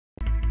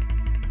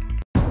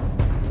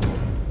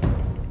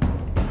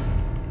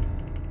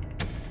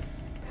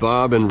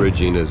Bob and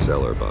Regina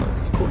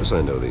Zellerbach. Of course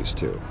I know these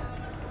two.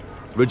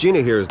 Regina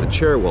here is the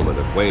chairwoman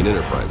of Wayne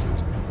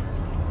Enterprises.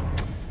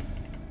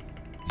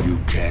 You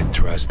can't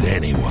trust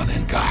anyone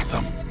in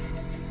Gotham.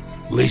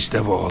 Least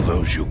of all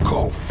those you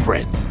call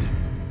friend.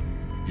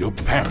 Your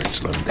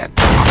parents learned that.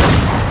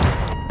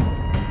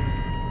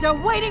 They're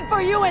waiting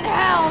for you in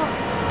hell!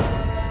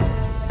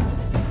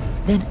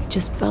 Then it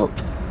just felt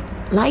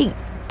light.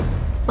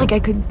 Like I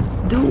could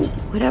do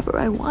whatever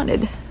I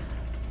wanted.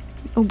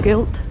 No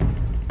guilt,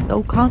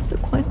 no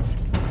consequence.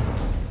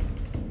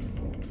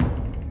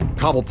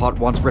 Cobblepot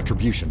wants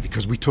retribution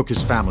because we took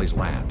his family's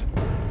land.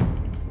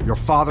 Your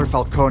father,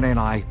 Falcone, and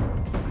I,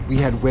 we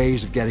had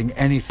ways of getting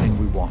anything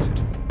we wanted.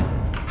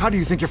 How do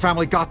you think your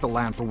family got the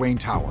land for Wayne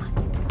Tower?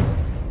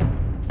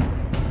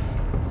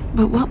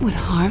 But what would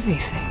Harvey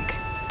think?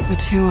 The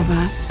two of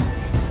us,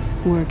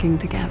 working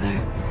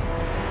together.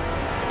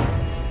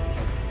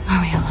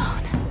 Are we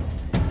alone?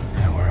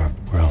 Yeah,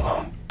 we're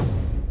alone.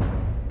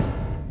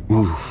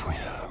 Move.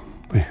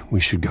 We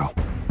should go.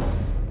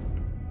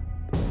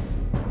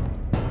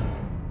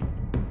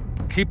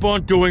 Keep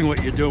on doing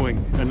what you're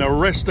doing, and the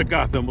rest of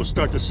Gotham will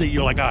start to see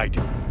you like I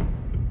do.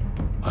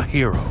 A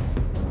hero.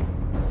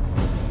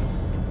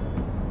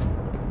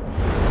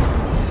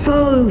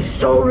 So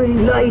sorry,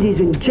 ladies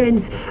and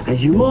gents.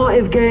 As you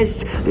might have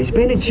guessed, there's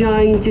been a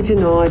change to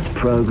tonight's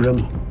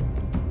program.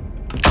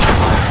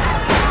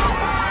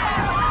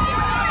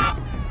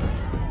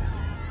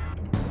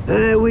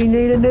 We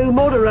need a new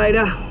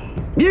moderator.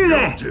 You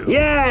there?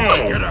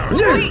 Yeah!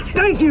 You!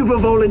 Thank you for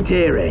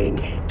volunteering.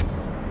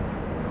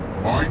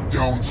 My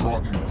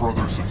downtrodden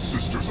brothers and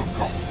sisters of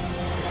Gotham,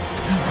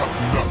 you have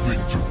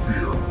nothing to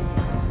fear.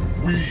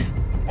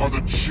 We are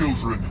the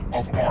children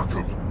of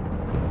Arkham.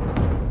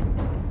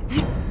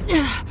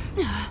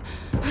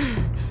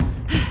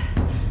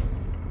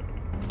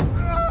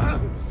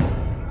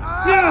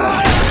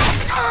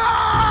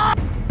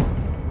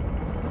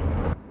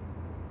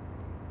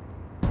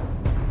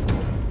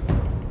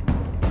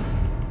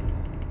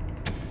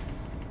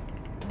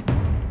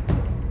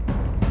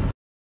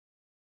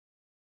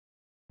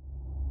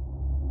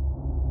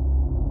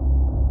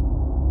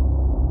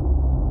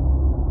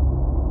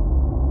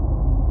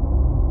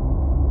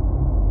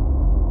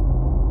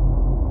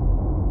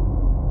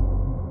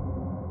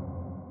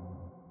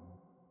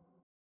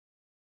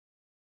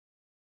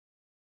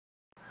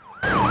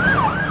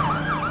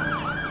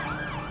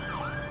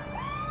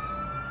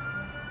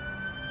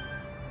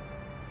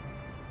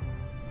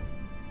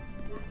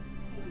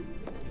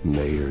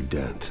 Mayor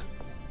Dent.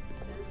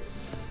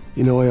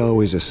 You know, I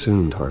always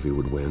assumed Harvey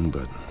would win,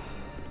 but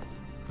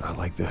not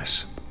like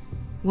this.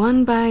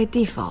 Won by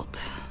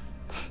default.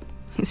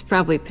 He's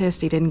probably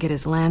pissed he didn't get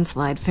his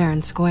landslide fair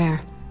and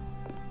square.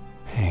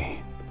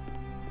 Hey,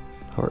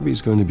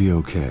 Harvey's going to be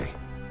okay.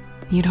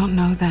 You don't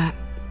know that.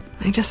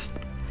 I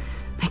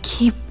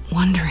keep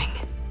wondering.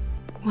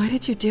 Why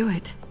did you do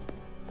it?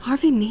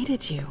 Harvey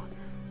needed you.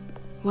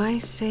 Why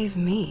save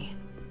me?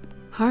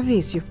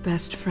 Harvey's your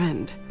best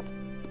friend.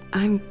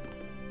 I'm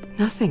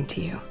nothing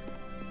to you.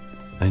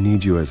 I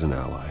need you as an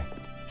ally.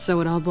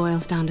 So it all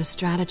boils down to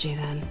strategy,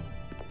 then.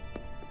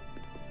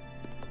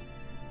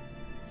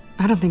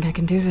 I don't think I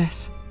can do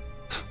this.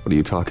 What are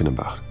you talking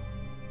about?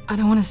 I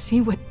don't want to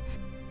see what...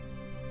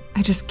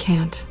 I just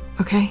can't,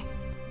 okay?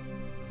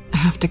 I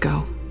have to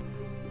go.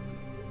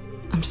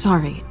 I'm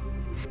sorry.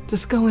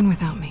 Just go in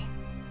without me.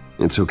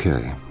 It's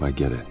okay. I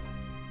get it.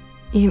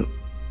 You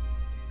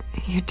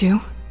do?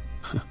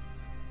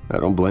 I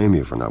don't blame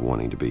you for not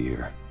wanting to be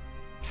here.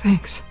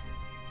 Thanks.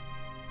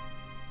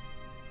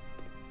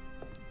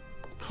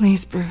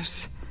 Please,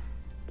 Bruce.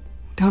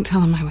 Don't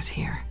tell him I was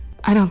here.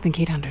 I don't think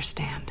he'd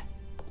understand.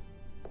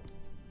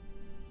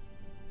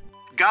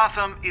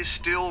 Gotham is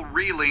still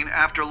reeling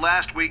after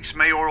last week's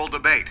mayoral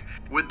debate.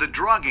 With the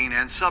drugging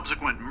and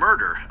subsequent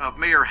murder of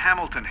Mayor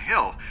Hamilton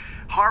Hill,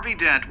 Harvey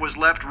Dent was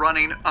left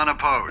running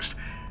unopposed.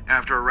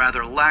 After a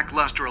rather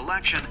lackluster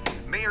election,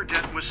 Mayor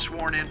Dent was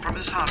sworn in from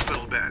his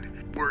hospital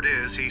bed. Word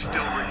is he's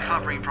still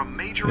recovering from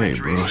major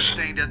injuries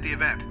sustained at the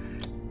event.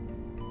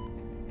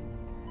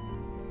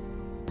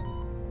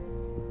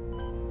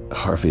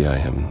 Harvey, I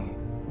am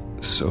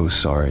so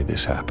sorry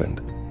this happened.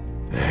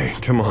 Hey,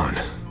 come on.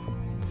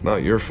 It's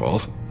not your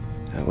fault.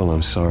 Well,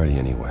 I'm sorry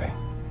anyway.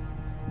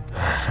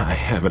 I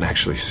haven't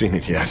actually seen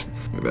it yet.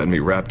 You've had me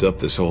wrapped up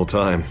this whole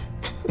time.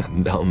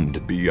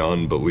 Numbed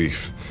beyond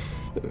belief.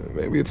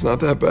 Maybe it's not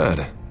that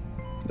bad.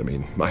 I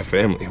mean, my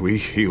family, we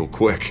heal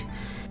quick.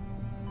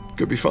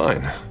 Could be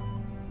fine.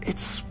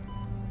 It's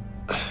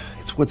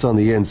what's on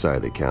the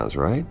inside that counts,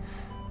 right?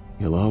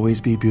 You'll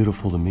always be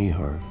beautiful to me,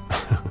 Harv.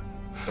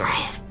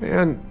 Oh,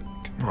 man.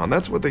 Come on,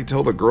 that's what they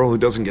tell the girl who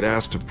doesn't get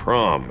asked to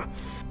prom.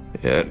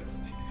 Yeah,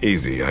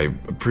 easy. I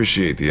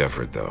appreciate the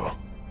effort, though.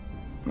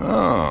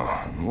 Oh,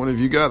 what have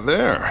you got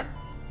there?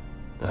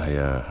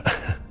 I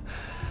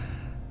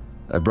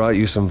brought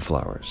you some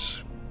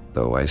flowers.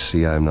 Though I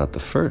see I'm not the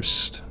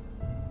first.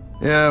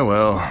 Yeah,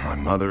 well, my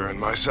mother and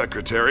my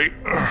secretary.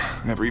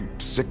 Every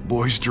sick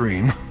boy's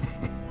dream.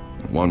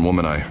 One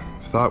woman I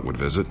thought would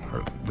visit,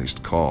 or at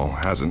least call,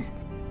 hasn't.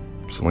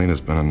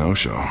 Selena's been a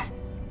no-show.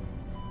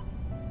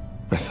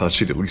 I thought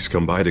she'd at least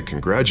come by to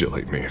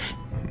congratulate me, if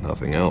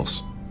nothing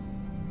else.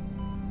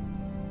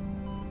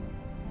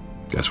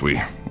 Guess we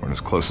weren't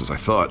as close as I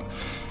thought.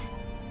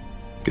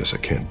 Guess I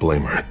can't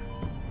blame her.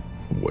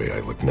 The way I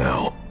look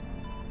now.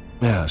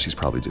 Yeah, she's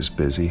probably just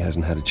busy,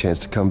 hasn't had a chance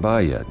to come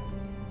by yet.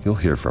 You'll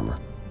hear from her.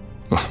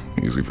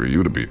 Easy for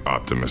you to be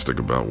optimistic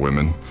about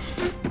women.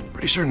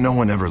 Pretty sure no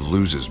one ever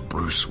loses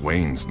Bruce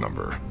Wayne's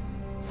number.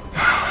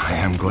 I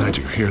am glad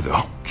you're here,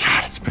 though.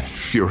 God, it's been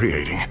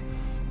infuriating.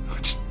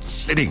 Just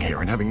sitting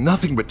here and having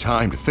nothing but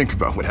time to think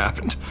about what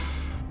happened.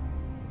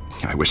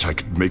 I wish I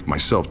could make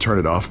myself turn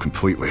it off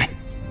completely.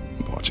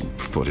 Watching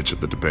footage of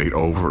the debate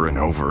over and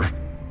over.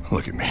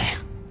 Look at me,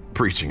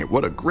 preaching at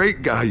what a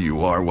great guy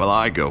you are while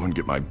I go and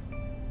get my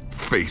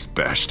face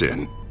bashed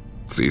in.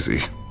 It's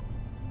easy.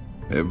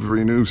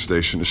 Every news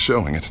station is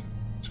showing it.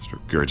 Just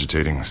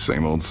regurgitating the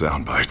same old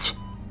sound bites.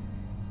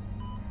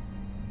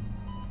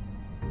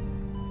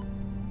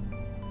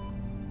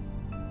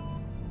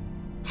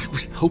 I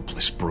was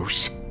helpless,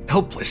 Bruce.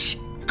 Helpless.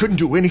 Couldn't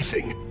do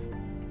anything.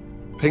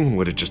 Penguin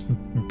would have just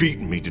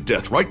beaten me to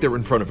death right there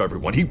in front of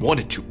everyone. He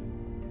wanted to.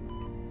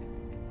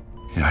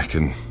 Yeah, I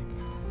can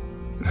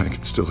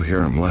still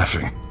hear him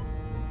laughing.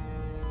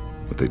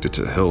 What they did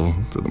to Hill,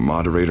 to the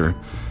moderator.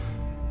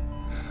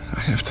 I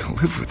have to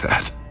live with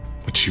that.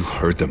 But you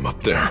heard them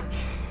up there.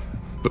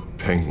 The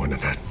Penguin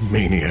and that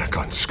maniac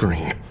on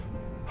screen.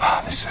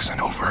 This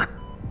isn't over.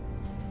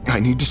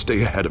 I need to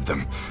stay ahead of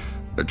them.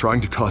 They're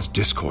trying to cause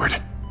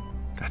discord.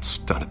 That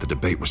stunt at the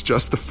debate was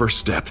just the first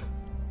step.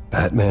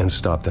 Batman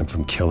stopped them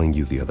from killing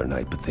you the other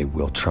night, but they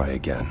will try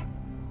again.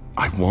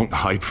 I won't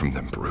hide from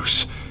them,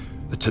 Bruce.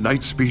 The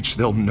Tonight speech,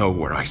 they'll know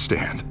where I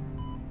stand.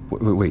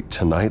 Wait,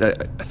 tonight? I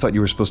thought you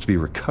were supposed to be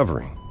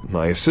recovering.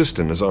 My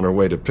assistant is on her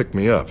way to pick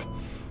me up.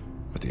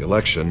 With the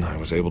election, I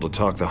was able to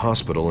talk the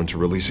hospital into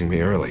releasing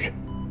me early.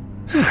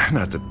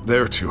 Not that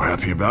they're too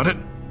happy about it.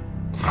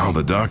 All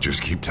the doctors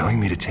keep telling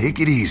me to take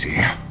it easy.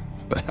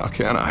 But how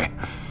can I?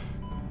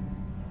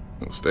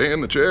 Well, stay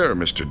in the chair,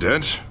 Mr.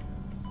 Dent.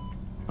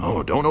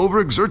 Oh, don't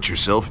overexert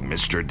yourself,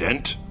 Mr.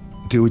 Dent.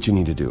 Do what you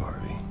need to do,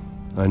 Harvey.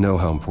 I know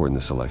how important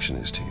this election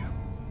is to you.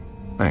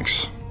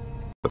 Thanks.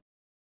 I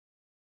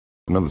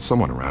know that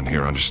someone around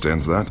here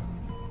understands that.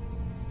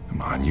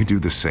 Come on, you do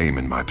the same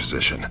in my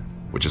position.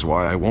 Which is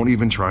why I won't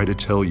even try to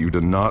tell you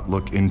to not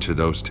look into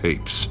those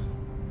tapes.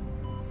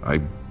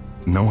 I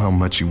know how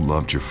much you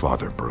loved your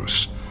father,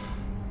 Bruce.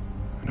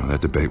 I know that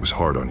debate was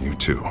hard on you,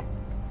 too.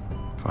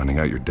 Finding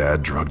out your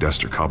dad drugged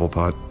Esther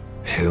Cobblepot,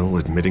 Hill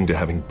admitting to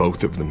having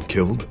both of them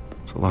killed.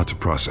 It's a lot to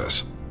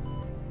process.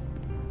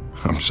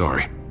 I'm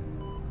sorry.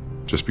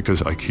 Just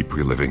because I keep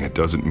reliving it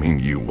doesn't mean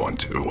you want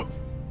to.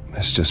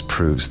 This just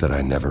proves that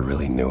I never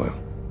really knew him.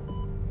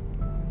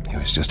 He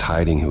was just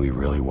hiding who he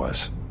really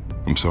was.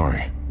 I'm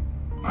sorry.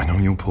 I know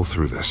you'll pull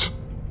through this.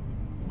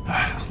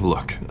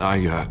 Look,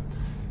 I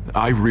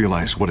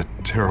realize what a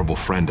terrible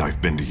friend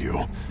I've been to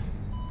you.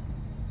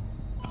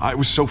 I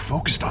was so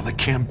focused on the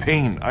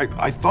campaign.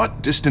 I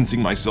thought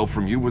distancing myself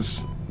from you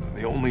was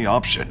the only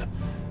option.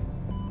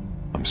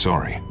 I'm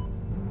sorry.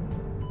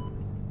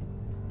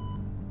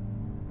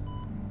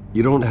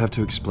 You don't have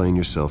to explain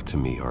yourself to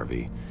me,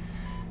 Harvey.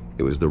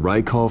 It was the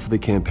right call for the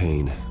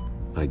campaign.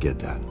 I get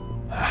that.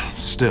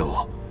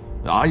 Still,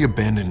 I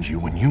abandoned you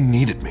when you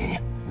needed me.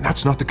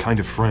 That's not the kind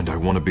of friend I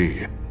want to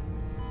be.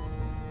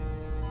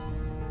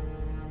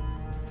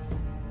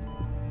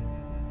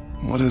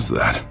 What is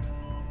that?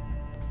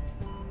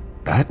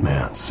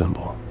 Batman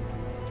symbol.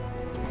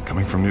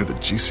 Coming from near the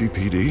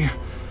GCPD?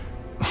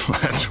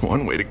 That's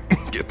one way to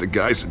get the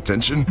guy's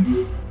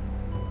attention.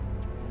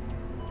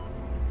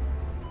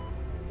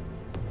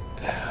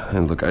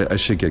 And look, I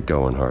should get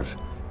going, Harv.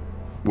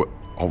 What,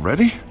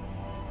 already?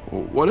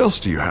 What else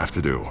do you have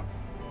to do?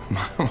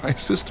 My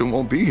assistant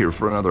won't be here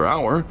for another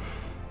hour.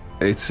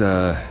 It's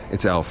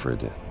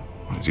Alfred.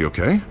 Is he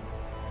okay?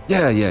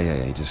 Yeah,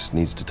 he just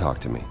needs to talk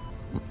to me.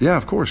 Yeah,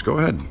 of course, go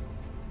ahead.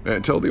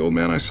 Tell the old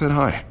man I said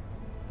hi.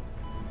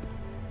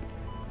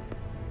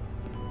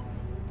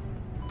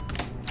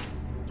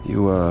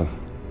 You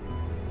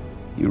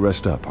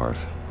rest up,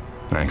 Harv.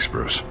 Thanks,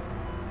 Bruce.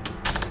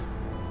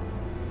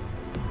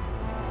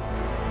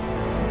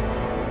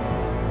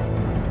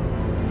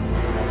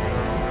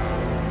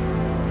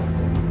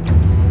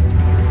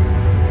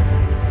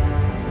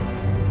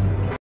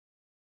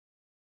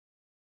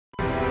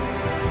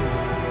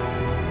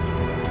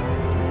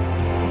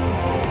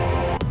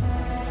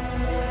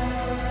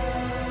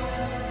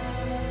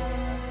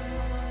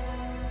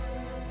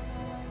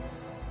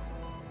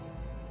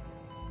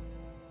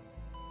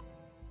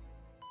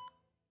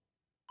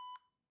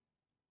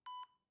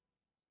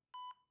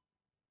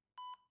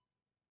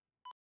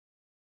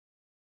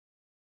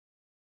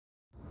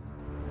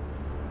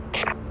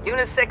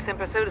 Unit 6 in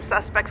pursuit of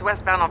suspects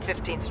westbound on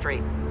 15th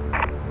Street.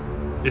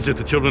 Is it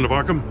the Children of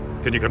Arkham?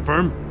 Can you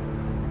confirm?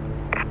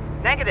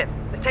 Negative.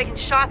 They're taking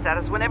shots at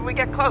us whenever we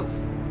get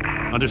close.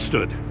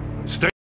 Understood. Stay